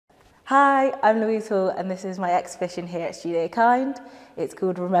Hi, I'm Louise Hall and this is my exhibition here at Studio Kind. It's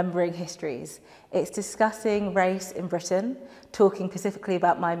called Remembering Histories. It's discussing race in Britain, talking specifically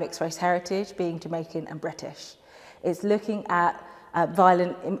about my mixed race heritage, being Jamaican and British. It's looking at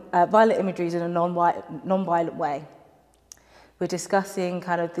violent imageries in a non-violent way. We're discussing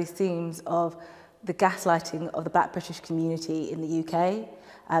kind of these themes of the gaslighting of the Black British community in the UK,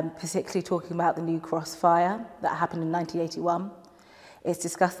 particularly talking about the New Cross fire that happened in 1981. It's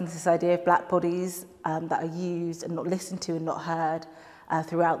discussing this idea of black bodies that are used and not listened to and not heard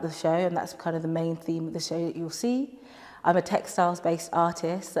throughout the show, and that's kind of the main theme of the show that you'll see. I'm a textiles-based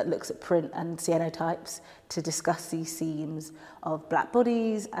artist that looks at print and cyanotypes to discuss these themes of black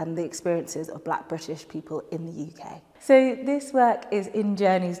bodies and the experiences of black British people in the UK. So this work is In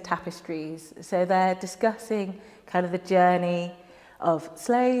Journey's Tapestries. So they're discussing kind of the journey of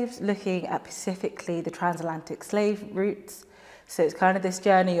slaves, looking at specifically the transatlantic slave routes. So it's kind of this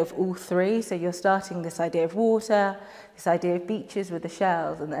journey of all three. So you're starting this idea of water, this idea of beaches with the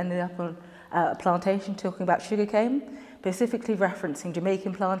shells, and ending up on a plantation talking about sugarcane, specifically referencing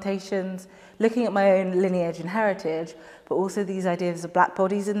Jamaican plantations, looking at my own lineage and heritage, but also these ideas of black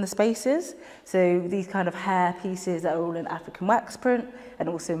bodies in the spaces. So these kind of hair pieces that are all in African wax print and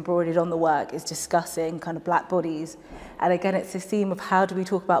also embroidered on the work is discussing kind of black bodies. And again, it's this theme of how do we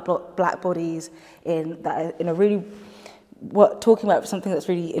talk about black bodies in a really talking about something that's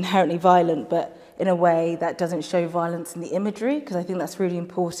really inherently violent, but in a way that doesn't show violence in the imagery, because I think that's really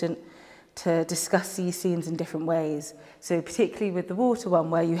important to discuss these scenes in different ways. So particularly with the water one,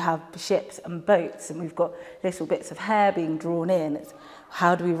 where you have ships and boats, and we've got little bits of hair being drawn in, it's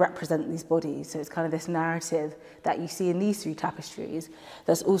how do we represent these bodies? So it's kind of this narrative that you see in these three tapestries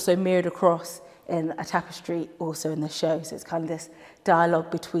that's also mirrored across in a tapestry also in the show. So it's kind of this dialogue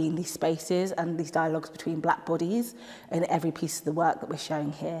between these spaces and these dialogues between black bodies in every piece of the work that we're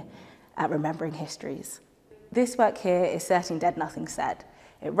showing here at Remembering Histories. This work here is 13 Dead, Nothing Said.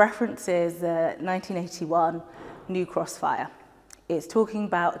 It references the 1981 New Cross fire. It's talking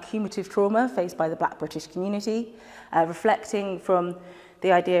about accumulative trauma faced by the Black British community, reflecting from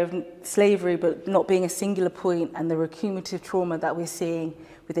the idea of slavery but not being a singular point, and the accumulative trauma that we're seeing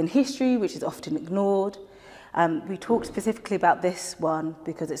within history, which is often ignored. We talked specifically about this one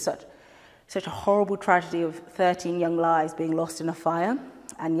because it's such a horrible tragedy of 13 young lives being lost in a fire,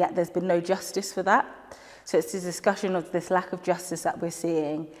 and yet there's been no justice for that. So it's this discussion of this lack of justice that we're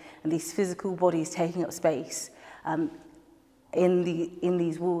seeing and these physical bodies taking up space in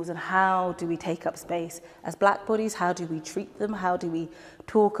these walls, and how do we take up space as black bodies, how do we treat them, how do we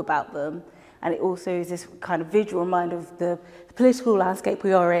talk about them. And it also is this kind of visual reminder of the political landscape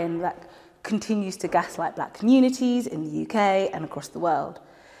we are in that continues to gaslight black communities in the UK and across the world.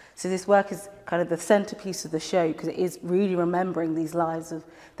 So this work is kind of the centerpiece of the show because it is really remembering these lives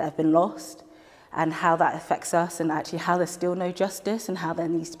that have been lost and how that affects us, and actually how there's still no justice and how there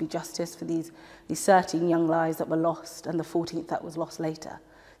needs to be justice for these 13 young lives that were lost and the 14th that was lost later.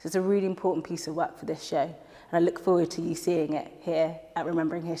 So it's a really important piece of work for this show, and I look forward to you seeing it here at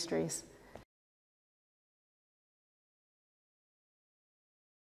Remembering Histories.